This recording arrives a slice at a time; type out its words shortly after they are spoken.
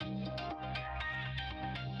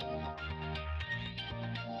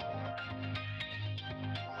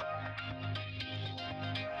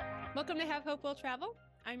Welcome to Have Hope Will Travel.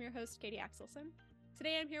 I'm your host, Katie Axelson.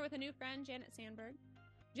 Today I'm here with a new friend, Janet Sandberg.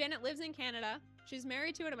 Janet lives in Canada. She's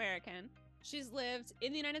married to an American. She's lived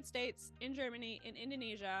in the United States, in Germany, in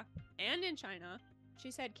Indonesia, and in China.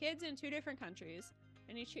 She's had kids in 2 different countries,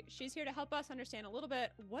 and she's here to help us understand a little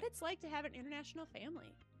bit what it's like to have an international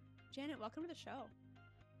family. Janet, welcome to the show.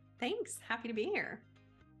 Thanks. Happy to be here.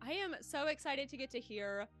 I am so excited to get to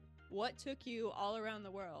hear what took you all around the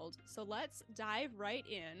world. So let's dive right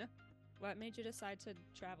in. What made you decide to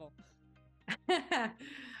travel? I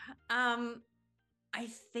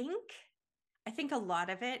think a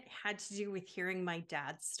lot of it had to do with hearing my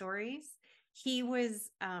dad's stories. He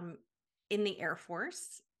was in the Air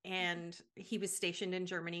Force, and he was stationed in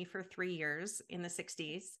Germany for 3 years in the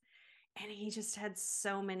 60s. And he just had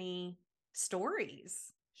so many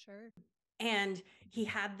stories. Sure. And he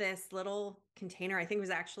had this little container, I think it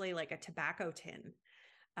was actually like a tobacco tin,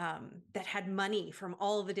 that had money from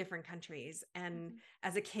all the different countries. And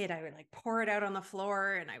as a kid, I would like pour it out on the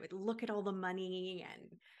floor and I would look at all the money.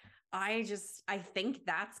 And I think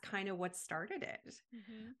that's kind of what started it.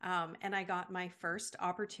 And I got my first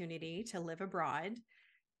opportunity to live abroad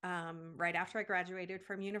right after I graduated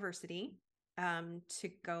from university, to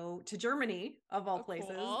go to Germany, of all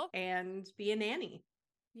places, cool. and be a nanny.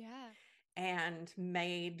 Yeah. And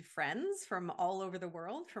made friends from all over the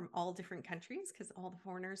world, from all different countries, because all the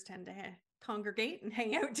foreigners tend to congregate and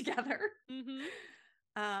hang out together.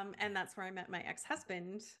 And that's where I met my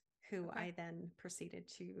ex-husband, who I then proceeded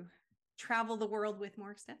to travel the world with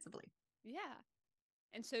more extensively. Yeah.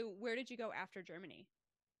 And so where did you go after Germany?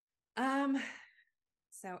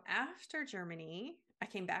 So after Germany, I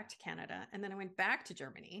came back to Canada, and then I went back to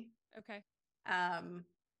Germany. Okay.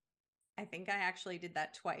 I think I actually did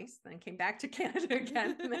that twice, then came back to Canada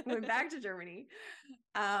again, and then went back to Germany.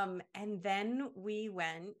 And then we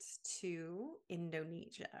went to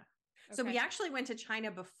Indonesia. Okay. So we actually went to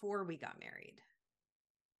China before we got married.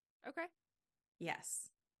 Okay.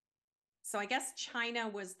 Yes. So I guess China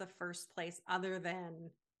was the first place other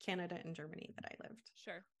than Canada and Germany that I lived.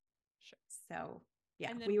 Sure. So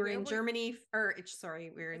yeah, we were in Germany, we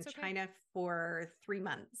were in China for 3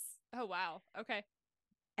 months. Oh, wow. Okay.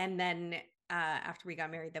 And then after we got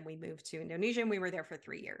married, then we moved to Indonesia, and we were there for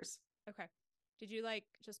 3 years. Okay. Did you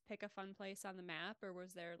just pick a fun place on the map, or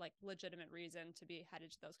was there legitimate reason to be headed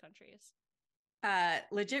to those countries?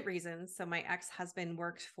 Legit reasons. So my ex-husband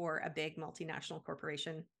worked for a big multinational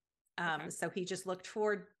corporation. So he just looked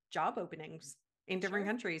for job openings in different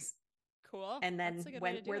countries. Cool. And then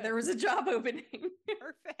went where there was a job opening.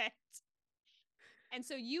 Perfect. And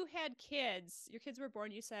so you had kids. Your kids were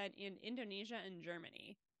born, you said, in Indonesia and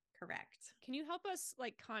Germany. Correct. Can you help us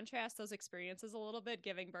contrast those experiences a little bit,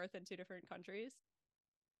 giving birth in 2 different countries?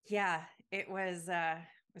 Yeah, it was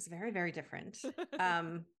very, very different.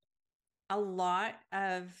 A lot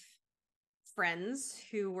of friends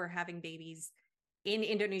who were having babies in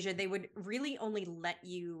Indonesia, they would really only let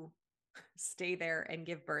you stay there and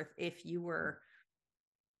give birth if it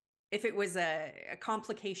was a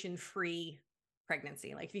complication-free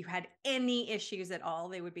pregnancy. Like if you had any issues at all,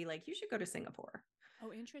 they would be like, you should go to Singapore.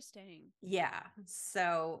 Oh, interesting. Yeah.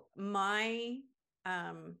 So my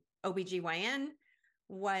OBGYN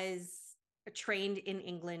was trained in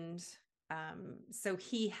England. So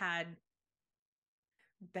he had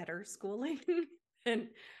better schooling and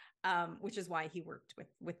which is why he worked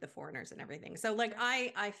with the foreigners and everything. So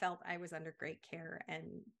I felt I was under great care.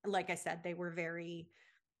 And like I said, they were very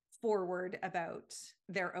forward about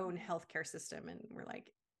their own healthcare system, and we're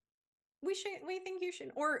like, we think you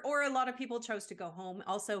should, or a lot of people chose to go home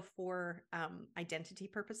also for identity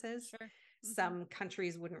purposes. Sure. Some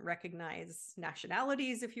countries wouldn't recognize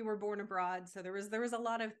nationalities if you were born abroad, so there was a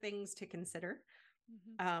lot of things to consider.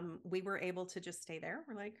 We were able to just stay there.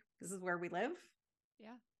 We're like, this is where we live.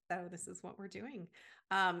 Yeah. So this is what we're doing.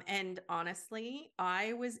 And honestly,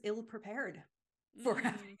 I was ill prepared for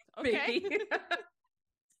having a baby.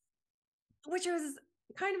 Which was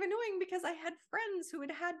kind of annoying because I had friends who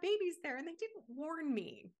had babies there, and they didn't warn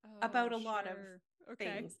me about a lot of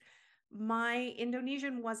things. My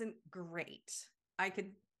Indonesian wasn't great. I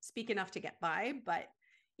could speak enough to get by, but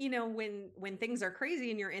when things are crazy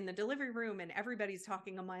and you're in the delivery room and everybody's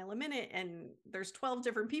talking a mile a minute and there's 12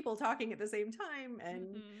 different people talking at the same time.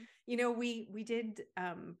 And, we did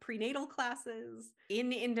prenatal classes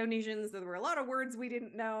in Indonesians. There were a lot of words we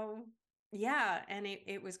didn't know. Yeah. And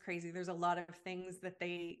it was crazy. There's a lot of things that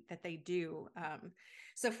they do.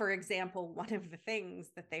 So for example, one of the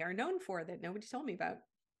things that they are known for that nobody told me about,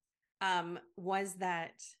 was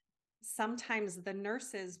that sometimes the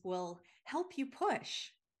nurses will help you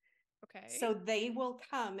push. Okay. So they will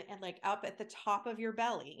come and up at the top of your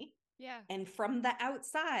belly. Yeah. And from the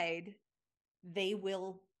outside, they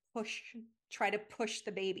will try to push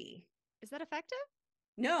the baby. Is that effective?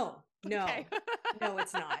 No, Okay. no,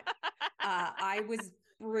 it's not. I was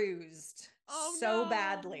bruised so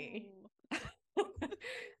badly.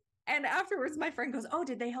 And afterwards, my friend goes, "Oh,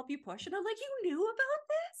 did they help you push?" And I'm like, "You knew about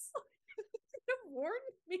this? You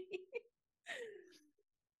warned me."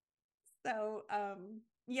 So,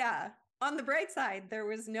 yeah, on the bright side, there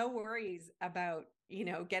was no worries about,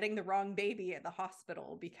 getting the wrong baby at the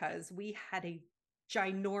hospital because we had a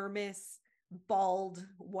ginormous, bald,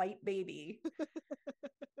 white baby.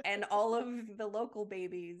 And all of the local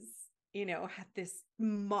babies, had this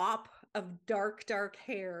mop of dark, dark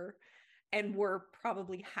hair and were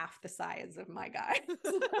probably half the size of my guy.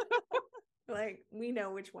 Like, we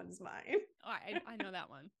know which one's mine. Oh, I know that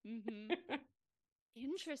one. Mm-hmm.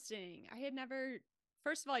 Interesting.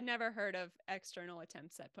 First of all, I'd never heard of external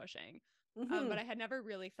attempts at pushing, but I had never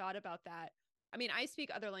really thought about that. I mean, I speak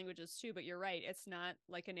other languages too, but you're right. It's not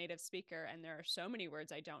like a native speaker. And there are so many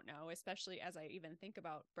words I don't know, especially as I even think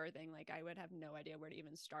about birthing. Like, I would have no idea where to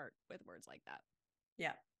even start with words like that.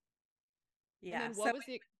 Yeah. And Yeah. then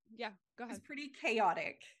yeah, go ahead. It's pretty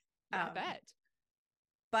chaotic. Yeah, I bet.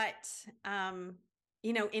 But,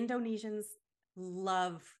 Indonesians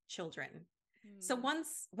love children. So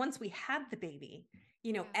once we had the baby,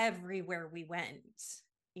 everywhere we went,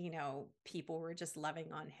 people were just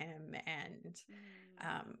loving on him. And,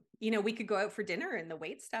 we could go out for dinner and the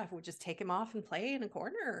wait staff would just take him off and play in a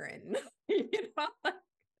corner. And,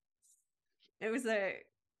 it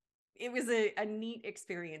was a neat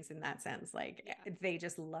experience in that sense. Like, they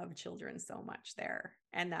just love children so much there.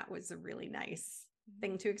 And that was a really nice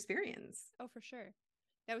thing to experience. Oh, for sure.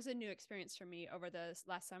 That was a new experience for me. Over the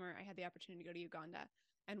last summer, I had the opportunity to go to Uganda,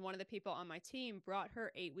 and one of the people on my team brought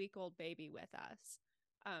her 8-week-old baby with us.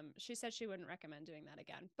 She said she wouldn't recommend doing that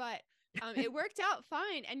again, but it worked out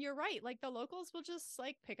fine. And you're right, like the locals will just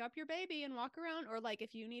like pick up your baby and walk around, or like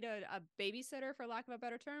if you need a babysitter, for lack of a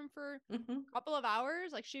better term, for a couple of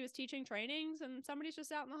hours, like she was teaching trainings and somebody's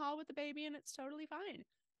just out in the hall with the baby and it's totally fine.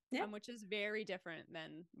 Yeah. Which is very different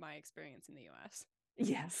than my experience in the US.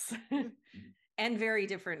 Yes. And very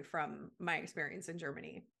different from my experience in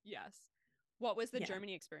Germany. Yes. What was the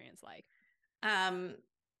Germany experience like?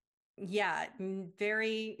 Yeah,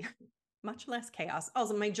 very much less chaos.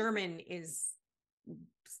 Also, my German is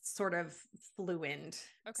sort of fluent.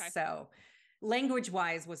 Okay. So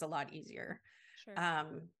language-wise was a lot easier. Sure.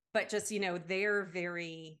 But just, they're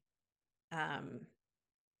very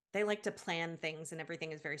they like to plan things and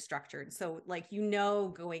everything is very structured. So like,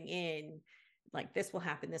 going in, like this will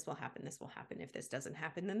happen, this will happen, this will happen. If this doesn't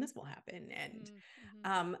happen, then this will happen. And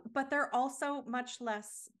but they're also much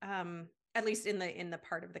less, at least in the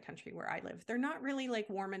part of the country where I live, they're not really like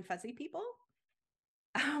warm and fuzzy people.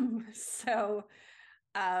 So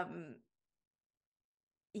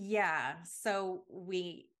yeah, so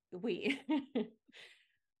we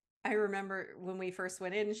I remember when we first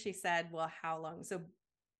went in, she said, "Well, how long?" So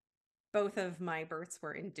both of my births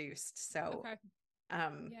were induced. So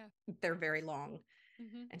they're very long.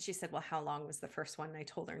 And she said, "Well, how long was the first one?" And I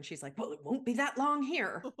told her, and she's like, "Well, it won't be that long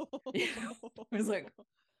here." I was like,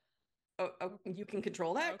 oh, you can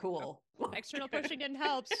control that? Cool. External pushing didn't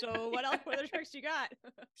help. So what else? What other tricks you got?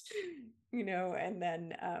 And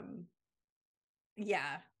then,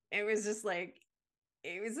 it was just like,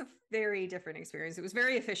 it was a very different experience. It was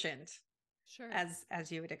very efficient. Sure.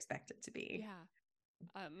 As you would expect it to be. Yeah.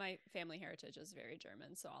 My family heritage is very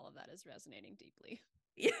German, so all of that is resonating deeply.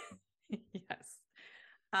 Yes.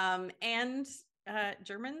 And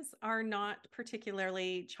Germans are not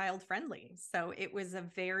particularly child friendly. So it was a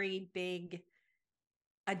very big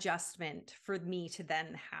adjustment for me to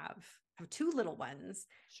then have two little ones.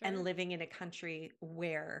 Sure. And living in a country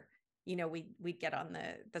where, we'd get on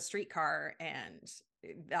the streetcar and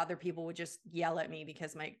the other people would just yell at me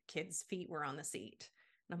because my kid's feet were on the seat.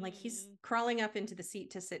 And I'm like, he's crawling up into the seat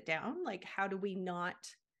to sit down. Like, how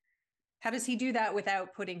does he do that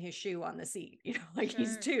without putting his shoe on the seat? Like,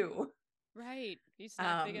 he's 2. Right. He's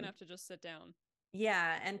not big enough to just sit down.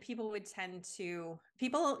 Yeah. And people,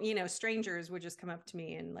 strangers would just come up to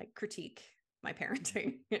me and like critique my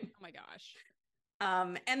parenting. Oh my gosh.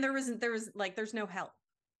 And there was like, there's no help,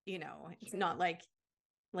 it's not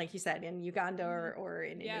like you said, in Uganda or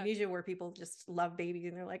in Indonesia, where people just love babies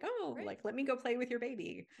and they're like, "Oh, like, let me go play with your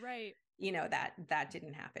baby." Right. That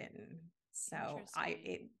didn't happen. So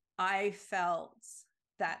I felt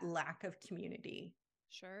that lack of community.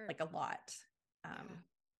 Sure. Like, a lot,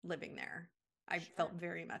 living there. I felt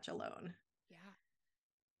very much alone. Yeah.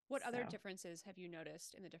 What other differences have you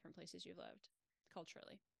noticed in the different places you've lived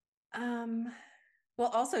culturally? Well,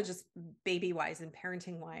 also just baby wise and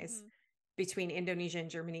parenting wise, between Indonesia and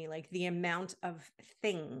Germany, like the amount of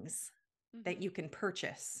things that you can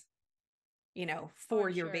purchase, you know, for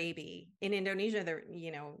your baby. In Indonesia, there,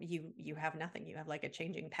 you know, you have nothing. You have like a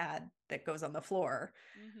changing pad that goes on the floor.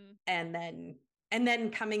 And then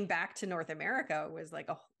coming back to North America was like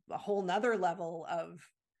a whole nother level of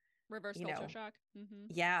reverse culture shock.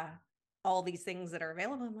 Yeah. All these things that are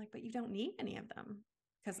available. I'm like, but you don't need any of them.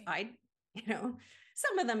 Because you know,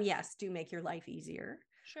 some of them, yes, do make your life easier.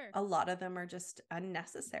 Sure. A lot of them are just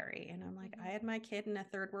unnecessary. And I'm like, I had my kid in a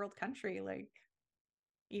third world country. Like,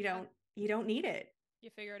 you don't need it.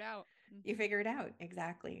 You figure it out. You figure it out.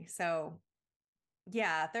 Exactly. So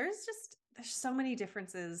yeah, there's so many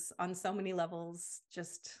differences on so many levels,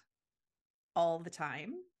 just all the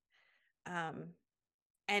time.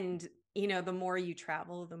 And you know, the more you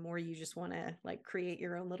travel, the more you just want to like create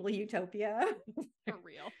your own little utopia. For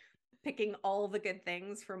real. Picking all the good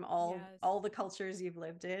things from all the cultures you've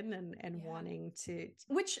lived in and wanting to,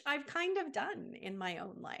 which I've kind of done in my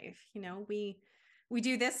own life. You know, we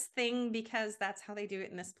do this thing because that's how they do it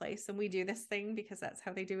in this place, and we do this thing because that's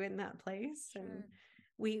how they do it in that place. And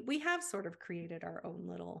we have sort of created our own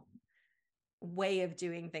little way of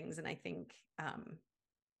doing things. And I think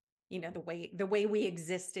you know, the way we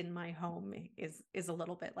exist in my home is a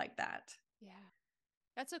little bit like that. Yeah.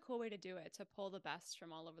 That's a cool way to do it, to pull the best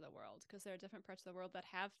from all over the world, because there are different parts of the world that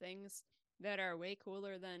have things that are way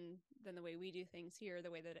cooler than the way we do things here,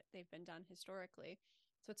 the way that they've been done historically.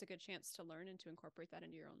 So it's a good chance to learn and to incorporate that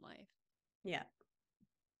into your own life. Yeah.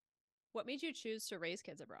 What made you choose to raise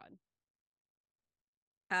kids abroad?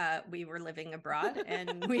 We were living abroad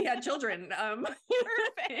and we had children.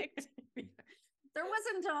 Perfect. There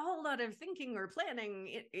wasn't a whole lot of thinking or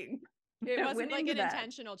planning. It wasn't like an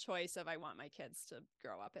intentional choice of I want my kids to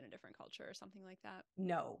grow up in a different culture or something like that.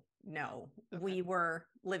 No. Okay. We were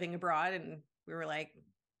living abroad and we were like,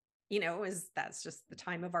 you know, that's just the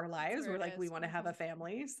time of our lives. We're like, we want to have a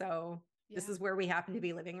family. So this is where we happen to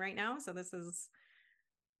be living right now. So this is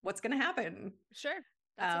what's going to happen. Sure.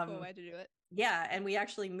 That's a cool way to do it. Yeah. And we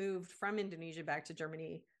actually moved from Indonesia back to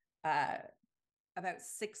Germany about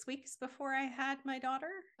 6 weeks before I had my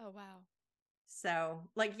daughter. Oh, wow. So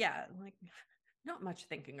like, yeah, like not much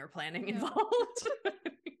thinking or planning involved.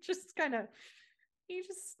 You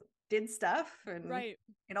just did stuff and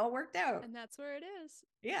it all worked out. And that's where it is.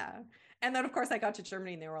 Yeah. And then of course I got to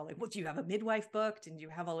Germany and they were all like, well, do you have a midwife booked? And do you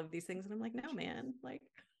have all of these things? And I'm like, no, man, like,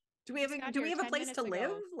 do we have a place to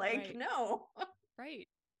live? Like, no. Right.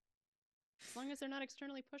 As long as they're not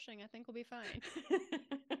externally pushing, I think we'll be fine.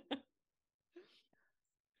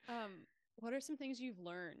 What are some things you've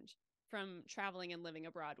learned from traveling and living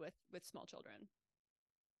abroad with small children?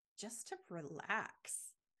 Just to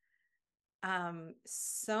relax.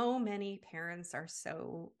 So many parents are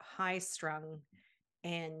so high strung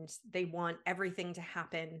and they want everything to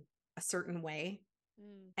happen a certain way.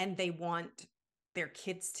 And they want their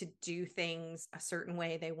kids to do things a certain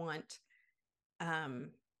way. They want,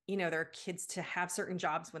 you know, their kids to have certain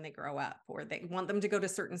jobs when they grow up, or they want them to go to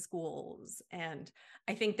certain schools. And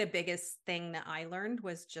I think the biggest thing that I learned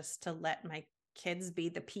was just to let my kids be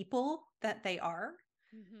the people that they are,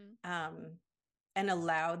 and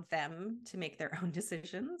allow them to make their own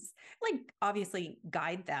decisions, like obviously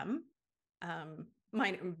guide them.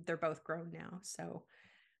 They're both grown now. So,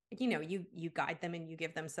 you know, you guide them and you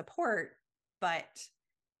give them support, but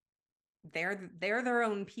they're their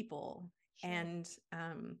own people. Sure. And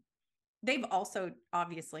they've also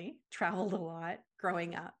obviously traveled a lot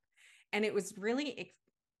growing up. And it was really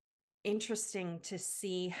interesting to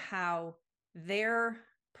see how their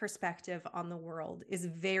perspective on the world is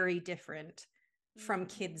very different from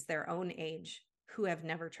kids their own age who have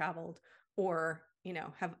never traveled, or, you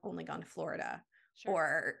know, have only gone to Florida,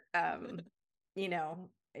 or, you know,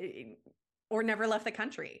 or never left the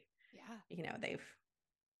country. Yeah. You know, they've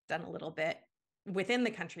done a little bit within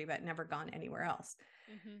the country, but never gone anywhere else.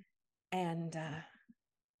 And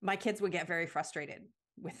my kids would get very frustrated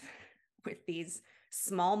with these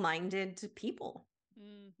small-minded people.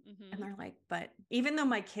 And they're like, but even though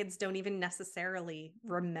my kids don't even necessarily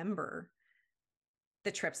remember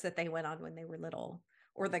the trips that they went on when they were little,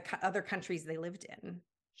 or the other countries they lived in,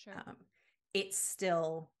 it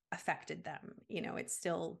still affected them. You know, it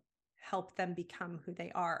still helped them become who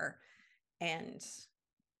they are, and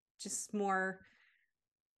just more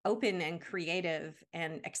open and creative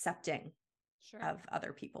and accepting of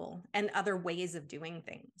other people and other ways of doing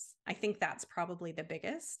things. I think that's probably the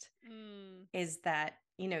biggest, is that,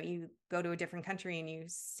 you know, you go to a different country and you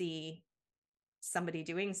see somebody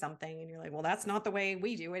doing something and you're like, well, that's not the way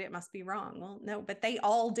we do it. It must be wrong. Well, no, but they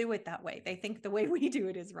all do it that way. They think the way we do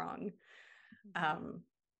it is wrong.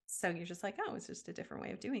 So you're just like, oh, it's just a different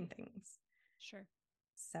way of doing things. Sure.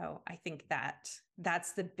 So I think that's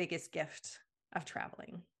the biggest gift of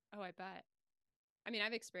traveling. Oh, I bet. I mean,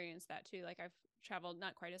 I've experienced that too. Like I've traveled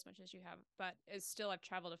not quite as much as you have, but it's still I've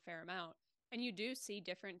traveled a fair amount. And you do see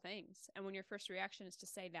different things. And when your first reaction is to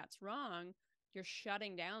say that's wrong, you're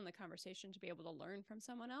shutting down the conversation to be able to learn from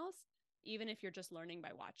someone else, even if you're just learning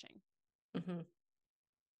by watching. Mm-hmm.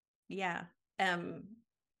 Yeah.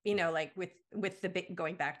 Like with the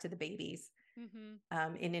going back to the babies,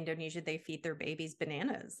 in Indonesia, they feed their babies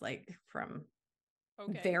bananas, like from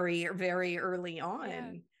very, very early on.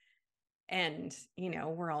 Yeah. And,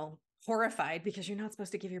 we're all horrified because you're not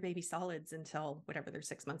supposed to give your baby solids until whatever they're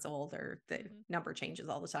 6 months old, or the number changes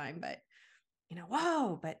all the time. But,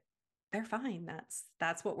 whoa, but they're fine.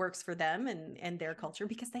 That's what works for them and their culture,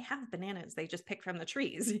 because they have bananas. They just pick from the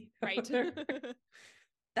trees. Right.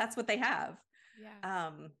 That's what they have.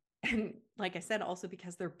 Yeah. And like I said, also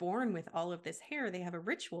because they're born with all of this hair, they have a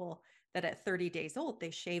ritual that at 30 days old,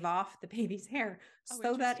 they shave off the baby's hair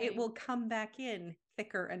so that it will come back in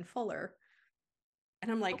thicker and fuller.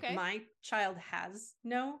 And I'm like, my child has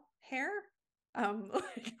no hair.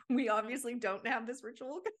 We obviously don't have this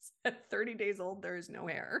ritual because at 30 days old, there is no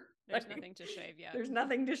hair. There's nothing to shave yet. There's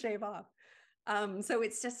nothing to shave off. So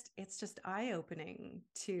it's just eye-opening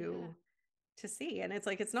to see. And it's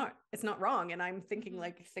like, it's not wrong. And I'm thinking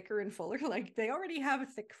like thicker and fuller, like they already have a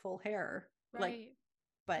thick, full hair. Right. Like,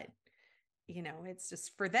 but it's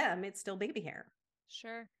just, for them, it's still baby hair.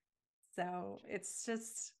 Sure. So it's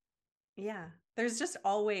just, there's just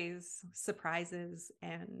always surprises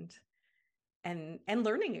and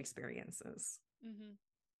learning experiences.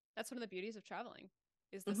 That's one of the beauties of traveling,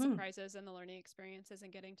 is the surprises and the learning experiences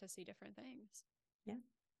and getting to see different things. Yeah.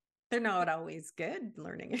 They're not always good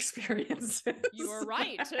learning experiences. You are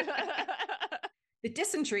right. The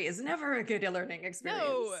dysentery is never a good learning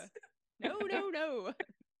experience. No.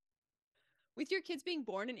 With your kids being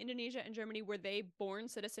born in Indonesia and Germany, were they born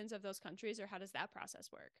citizens of those countries, or how does that process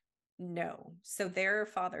work? No. So their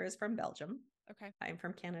father is from Belgium. Okay. I'm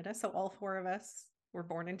from Canada. So all four of us were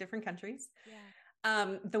born in different countries.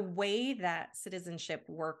 Yeah. The way that citizenship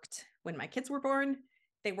worked when my kids were born,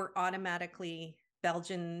 they were automatically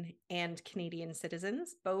Belgian and Canadian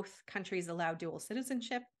citizens. Both countries allowed dual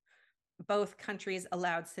citizenship. Both countries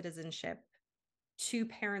allowed citizenship to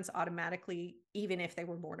parents automatically, even if they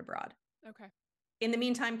were born abroad. Okay. In the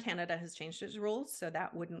meantime, Canada has changed its rules, so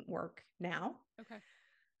that wouldn't work now. Okay.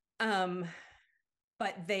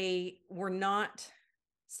 But they were not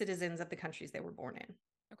citizens of the countries they were born in.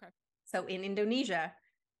 Okay. So in Indonesia,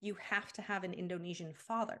 you have to have an Indonesian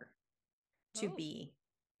father to be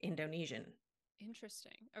Indonesian.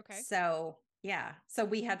 Interesting. Okay. So, yeah. So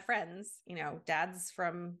we had friends, dad's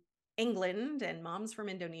from England and mom's from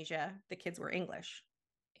Indonesia. The kids were English.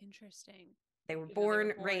 Interesting. They were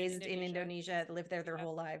born, raised in Indonesia, lived there their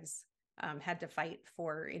whole lives, had to fight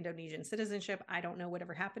for Indonesian citizenship. I don't know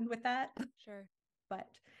whatever happened with that. Sure. But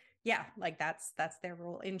yeah, like that's their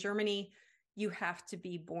rule. In Germany, you have to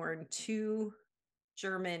be born to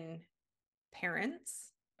German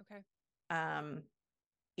parents. Okay.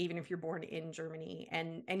 Even if you're born in Germany,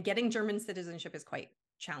 and getting German citizenship is quite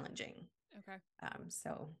challenging. Okay.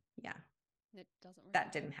 So yeah, it doesn't work.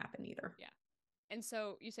 That didn't happen either. Yeah. And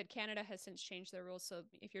so you said Canada has since changed their rules. So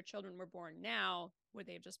if your children were born now, would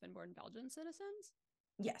they have just been born Belgian citizens?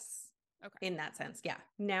 Yes. Okay. In that sense. Yeah.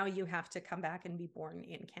 Now you have to come back and be born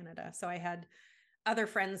in Canada. So I had other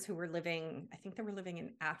friends who were living, I think they were living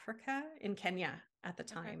in Africa, in Kenya at the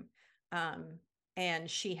time. Okay.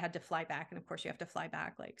 And she had to fly back. And of course you have to fly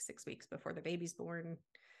back like 6 weeks before the baby's born.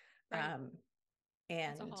 Right.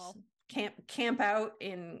 And camp out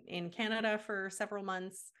in Canada for several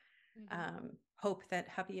months. Hope that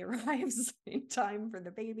hubby arrives in time for the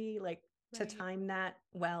baby, like to time that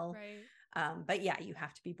well. Right. But yeah, you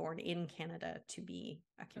have to be born in Canada to be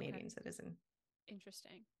a Canadian citizen.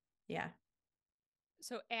 Interesting. Yeah.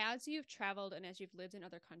 So as you've traveled and as you've lived in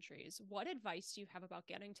other countries, what advice do you have about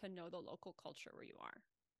getting to know the local culture where you are?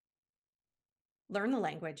 Learn the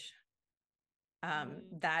language.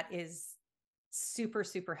 That is super,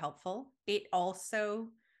 super helpful. It also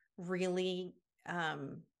really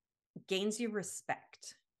gains you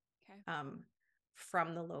respect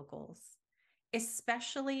from the locals,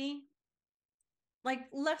 especially like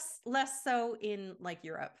less so in like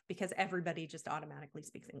Europe, because everybody just automatically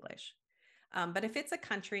speaks English. But if it's a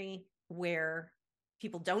country where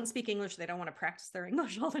people don't speak English, they don't want to practice their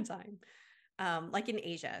English all the time, like in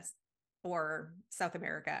Asia or South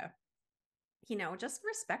America, just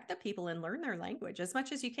respect the people and learn their language as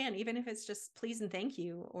much as you can, even if it's just please and thank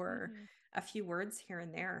you or a few words here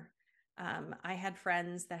and there. I had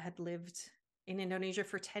friends that had lived in Indonesia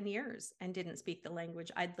for 10 years and didn't speak the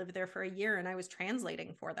language. I'd lived there for a year and I was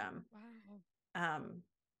translating for them. Wow.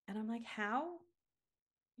 And I'm like, how?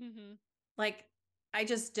 Mm-hmm. Like, I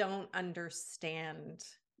just don't understand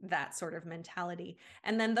that sort of mentality.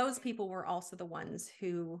 And then those people were also the ones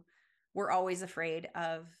who were always afraid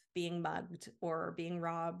of being mugged or being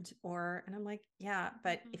robbed and I'm like, yeah,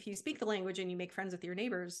 but if you speak the language and you make friends with your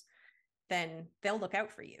neighbors, then they'll look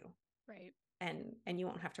out for you. Right. And you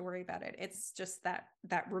won't have to worry about it. It's just that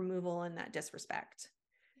removal and that disrespect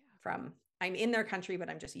from I'm in their country, but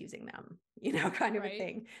I'm just using them, kind of a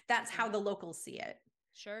thing. That's how the locals see it.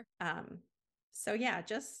 Sure. So yeah,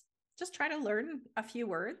 just try to learn a few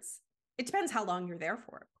words. It depends how long you're there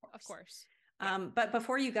for, of course. But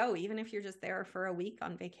before you go, even if you're just there for a week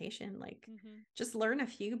on vacation, like just learn a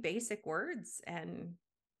few basic words and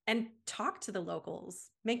talk to the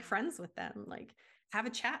locals, make friends with them, like have a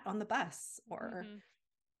chat on the bus or,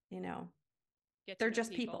 they're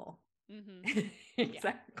just people.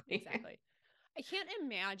 Exactly. I can't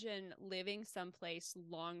imagine living someplace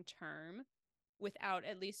long term without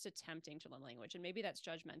at least attempting to learn language. And maybe that's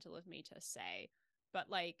judgmental of me to say, but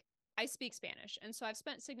like I speak Spanish. And so I've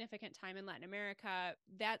spent significant time in Latin America.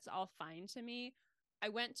 That's all fine to me. I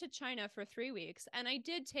went to China for 3 weeks and I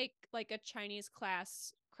did take like a Chinese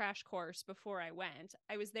class crash course before I went.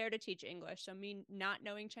 I was there to teach English. So me not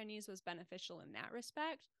knowing Chinese was beneficial in that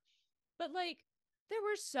respect. But like, there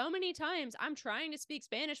were so many times I'm trying to speak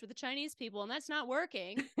Spanish with the Chinese people and that's not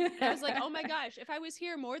working. And I was like, oh my gosh, if I was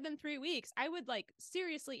here more than 3 weeks, I would like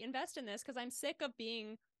seriously invest in this because I'm sick of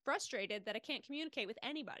being frustrated that I can't communicate with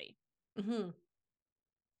anybody.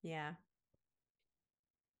 Yeah.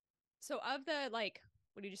 So of the like,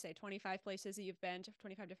 what did you say, 25 places that you've been to,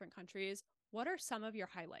 25 different countries, what are some of your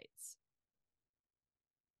highlights?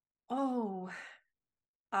 Oh,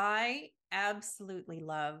 I absolutely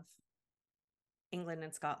love England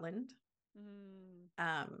and Scotland.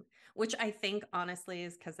 Which I think honestly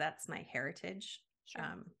is because that's my heritage. Sure.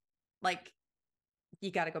 Like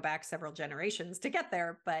you got to go back several generations to get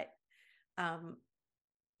there, but I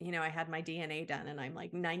had my DNA done and I'm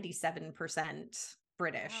like 97%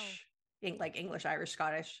 British, like English, Irish,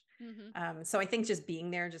 Scottish. So I think just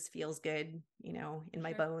being there just feels good, in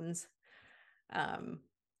my bones.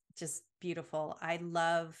 Just beautiful. I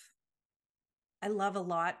love a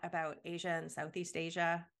lot about Asia and Southeast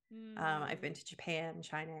Asia. I've been to Japan,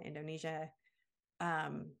 China, Indonesia.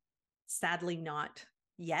 Sadly, not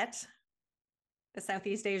yet the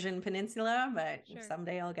Southeast Asian peninsula, but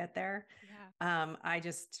someday I'll get there.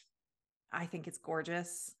 I think it's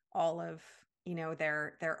gorgeous. All of,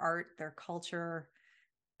 their art, their culture,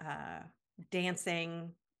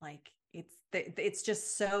 dancing, like it's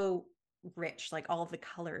just so rich, like all of the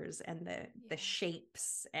colors and the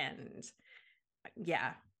shapes and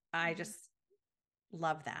I just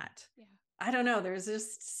love that. I don't know, there's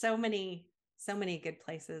just so many good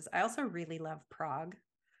places. I also really love Prague.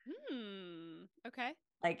 Okay.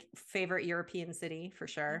 Like favorite European city for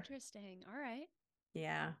sure. Interesting. All right.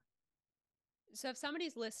 Yeah. So if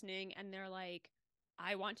somebody's listening and they're like,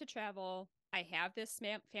 I want to travel, I have this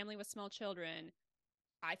family with small children,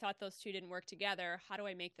 I thought those two didn't work together, how do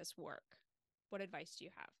I make this work? What advice do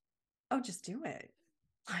you have? Oh, just do it.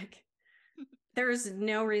 Like there's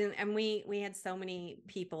no reason. And we had so many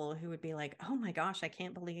people who would be like, oh my gosh, I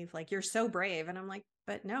can't believe like you're so brave. And I'm like,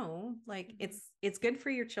 but no, like it's good for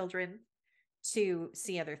your children to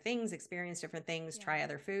see other things, experience different things, try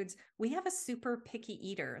other foods. We have a super picky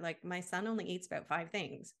eater. Like my son only eats about 5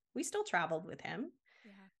 things. We still traveled with him.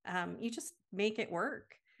 You just make it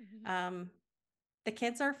work. The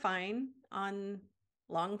kids are fine on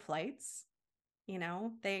long flights.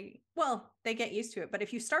 They get used to it. But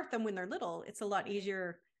if you start them when they're little, it's a lot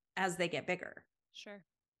easier as they get bigger. Sure.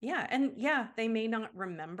 Yeah. And they may not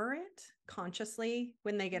remember it consciously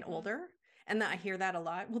when they get older. And I hear that a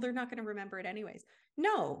lot. Well, they're not going to remember it anyways.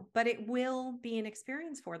 No, but it will be an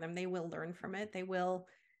experience for them. They will learn from it.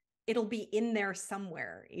 It'll be in there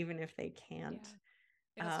somewhere, even if they can't.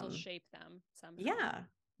 It'll still shape them somehow. Yeah.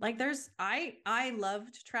 Like I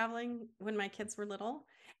loved traveling when my kids were little,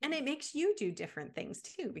 and it makes you do different things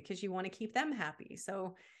too, because you want to keep them happy.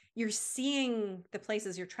 So you're seeing the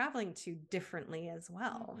places you're traveling to differently as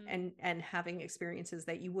well, and having experiences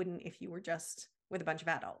that you wouldn't if you were just with a bunch of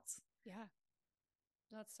adults. Yeah.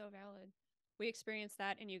 That's so valid. We experienced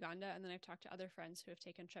that in Uganda, and then I've talked to other friends who have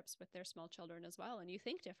taken trips with their small children as well, and you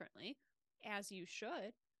think differently, as you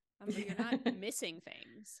should, but you're not missing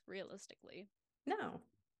things, realistically. No.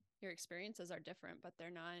 your experiences are different, but they're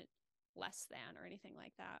not less than or anything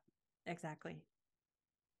like that. Exactly.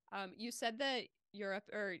 You said that Europe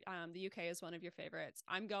or the UK is one of your favorites.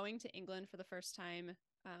 I'm going to England for the first time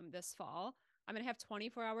this fall. I'm going to have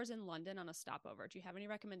 24 hours in London on a stopover. Do you have any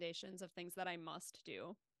recommendations of things that I must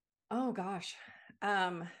do? Oh gosh.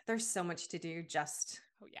 There's so much to do just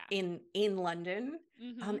yeah. in London.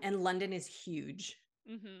 Mm-hmm. And London is huge.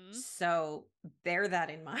 Mm-hmm. So bear that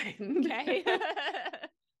in mind. Okay.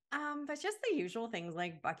 But just the usual things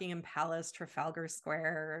like Buckingham Palace, Trafalgar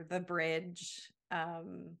Square, the bridge,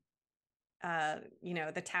 the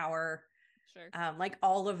tower. Sure. Like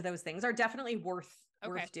all of those things are definitely worth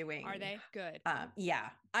doing. Are they? Good. Yeah.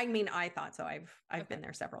 I mean, I thought so. I've Okay. been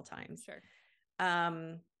there several times. Sure.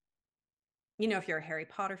 If you're a Harry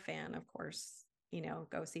Potter fan, of course,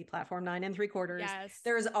 go see Platform 9 3/4. Yes.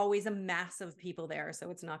 There's always a mass of people there, so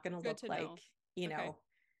it's not going to look like, Okay.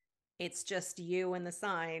 it's just you and the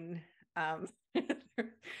sign.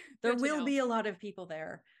 There will be a lot of people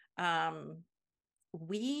there.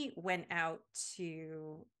 We went out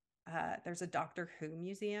to there's a Doctor Who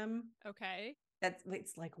museum. Okay.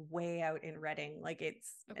 It's like way out in Reading. Like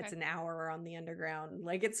it's an hour on the underground.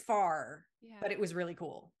 Like it's far, but it was really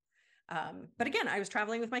cool. But again, I was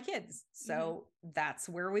traveling with my kids, so that's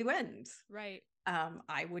where we went. Right.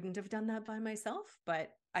 I wouldn't have done that by myself,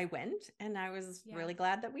 but I went, and I was really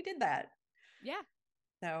glad that we did that. Yeah.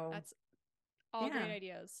 So that's all great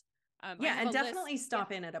ideas. And definitely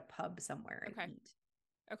stop in at a pub somewhere and eat.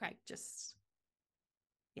 Okay. Like just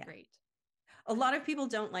great. A lot of people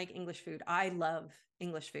don't like English food. I love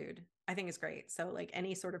English food. I think it's great. So like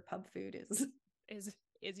any sort of pub food is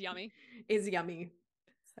yummy. Is yummy.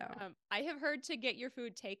 So I have heard to get your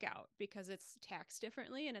food takeout because it's taxed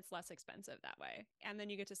differently and it's less expensive that way. And then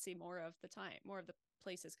you get to see more of the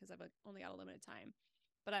places because I've only got a limited time.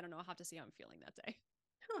 But I don't know. I'll have to see how I'm feeling that day.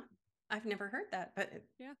 Huh. I've never heard that, but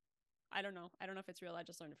yeah. I don't know. I don't know if it's real. I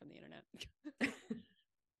just learned it from the internet.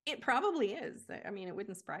 It probably is. I mean, it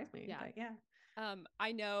wouldn't surprise me. Yeah. But yeah.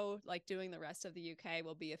 I know like doing the rest of the UK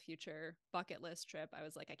will be a future bucket list trip. I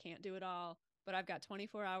was like, I can't do it all, but I've got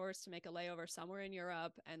 24 hours to make a layover somewhere in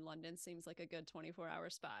Europe, and London seems like a good 24-hour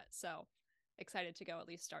spot. So excited to go at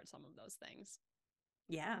least start some of those things.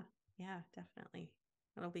 Yeah. Yeah, definitely.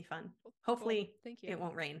 It'll be fun. Hopefully cool. Thank you. It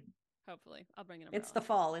won't rain. Hopefully. I'll bring an umbrella. It's the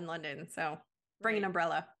fall in London, so bring an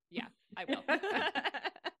umbrella. Yeah, I will.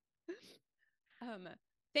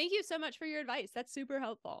 Thank you so much for your advice. That's super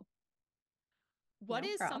helpful. What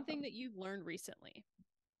is something that you've learned recently?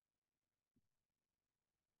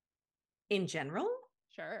 In general?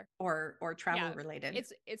 Sure. Or travel related?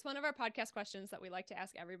 It's one of our podcast questions that we like to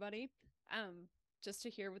ask everybody. Just to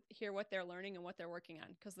hear what they're learning and what they're working on,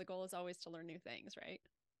 because the goal is always to learn new things, right?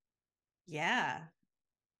 Yeah.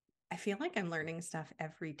 I feel like I'm learning stuff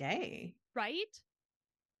every day. Right?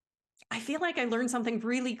 I feel like I learned something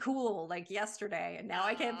really cool like yesterday, and now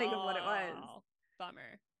I can't think of what it was.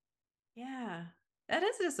 Bummer. Yeah. That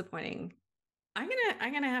is disappointing. I'm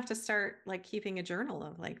gonna have to start like keeping a journal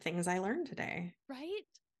of like things I learned today. Right?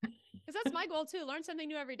 Because that's my goal too. Learn something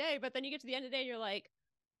new every day. But then you get to the end of the day, you're like,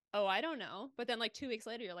 oh, I don't know. But then like 2 weeks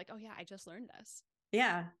later, you're like, oh yeah, I just learned this.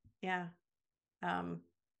 Yeah. Yeah.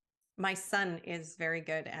 My son is very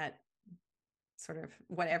good at sort of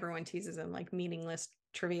what everyone teases him, like meaningless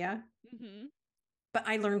trivia. Mm-hmm. But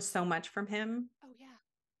I learned so much from him. Oh yeah.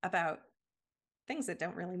 About things that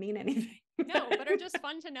don't really mean anything. No, but are just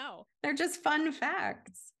fun to know. They're just fun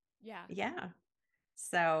facts. Yeah. Yeah.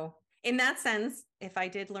 So in that sense, if I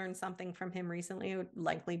did learn something from him recently, it would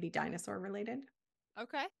likely be dinosaur related.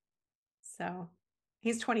 Okay. So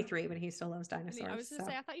he's 23, but he still loves dinosaurs. I was going to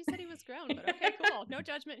say, I thought you said he was grown, but okay, cool. No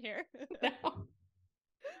judgment here. No.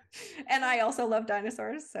 And I also love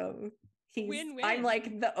dinosaurs. So win-win. I'm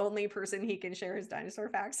like the only person he can share his dinosaur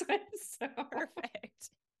facts with. So. Perfect.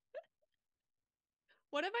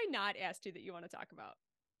 What have I not asked you that you want to talk about?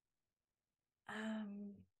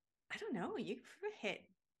 I don't know. You've hit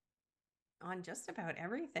on just about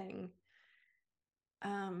everything.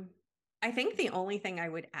 I think the only thing I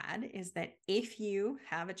would add is that if you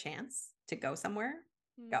have a chance to go somewhere,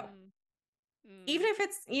 go. Even if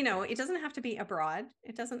it's, it doesn't have to be abroad.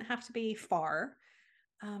 It doesn't have to be far.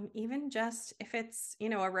 Even just if it's,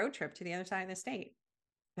 a road trip to the other side of the state,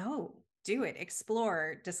 go. Do it,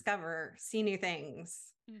 explore, discover, see new things.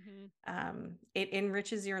 Mm-hmm. It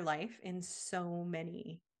enriches your life in so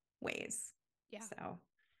many ways. Yeah. So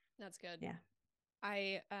that's good. Yeah.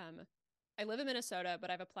 I live in Minnesota,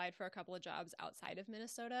 but I've applied for a couple of jobs outside of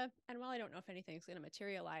Minnesota. And while I don't know if anything's going to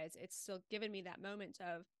materialize, it's still given me that moment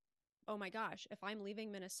of, oh my gosh, if I'm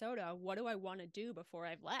leaving Minnesota, what do I want to do before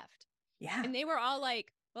I've left? Yeah. And they were all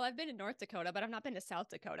like, Well, I've been in North Dakota, but I've not been to South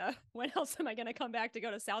Dakota. When else am I going to come back to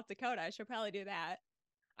go to South Dakota? I should probably do that.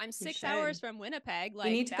 I'm 6 hours from Winnipeg.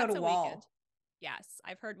 Like, you need to go to Wall. Weekend. Yes,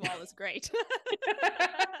 I've heard Wall is great.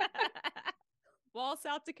 Wall,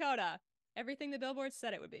 South Dakota. Everything the billboards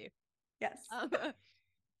said it would be. Yes.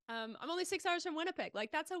 I'm only 6 hours from Winnipeg.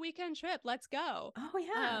 Like, that's a weekend trip. Let's go. Oh,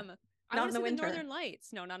 yeah. I want to see the Northern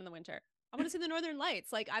Lights. No, not in the winter. I want to see the Northern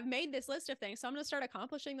Lights. Like, I've made this list of things, so I'm going to start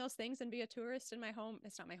accomplishing those things and be a tourist in my home.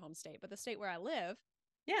 It's not my home state, but the state where I live.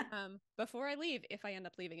 Yeah. Before I leave, if I end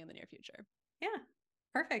up leaving in the near future. Yeah.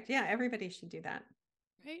 Perfect. Yeah. Everybody should do that.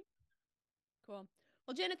 Right. Cool.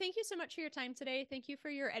 Well, Janet, thank you so much for your time today. Thank you for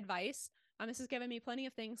your advice. This has given me plenty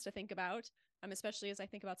of things to think about, especially as I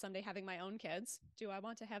think about someday having my own kids. Do I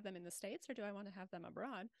want to have them in the States or do I want to have them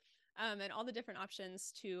abroad? And all the different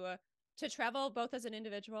options to travel both as an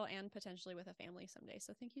individual and potentially with a family someday.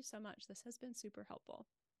 So thank you so much. This has been super helpful.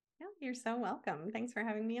 Yeah, you're so welcome. Thanks for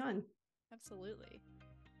having me on. Absolutely.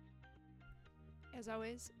 As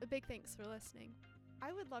always, a big thanks for listening.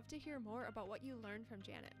 I would love to hear more about what you learned from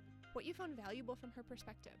Janet, what you found valuable from her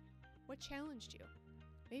perspective, what challenged you,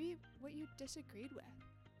 maybe what you disagreed with,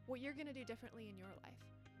 what you're going to do differently in your life.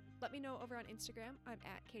 Let me know over on Instagram. I'm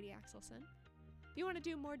at Katie Axelson. If you want to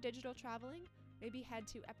do more digital traveling, maybe head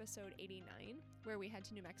to episode 89, where we head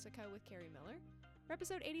to New Mexico with Carrie Miller, or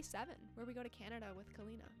episode 87, where we go to Canada with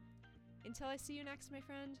Kalina. Until I see you next, my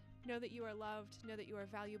friend, know that you are loved, know that you are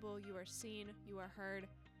valuable, you are seen, you are heard,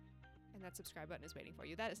 and that subscribe button is waiting for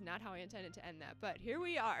you. That is not how I intended to end that, but here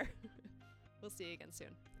we are. We'll see you again soon.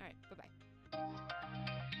 All right, bye-bye.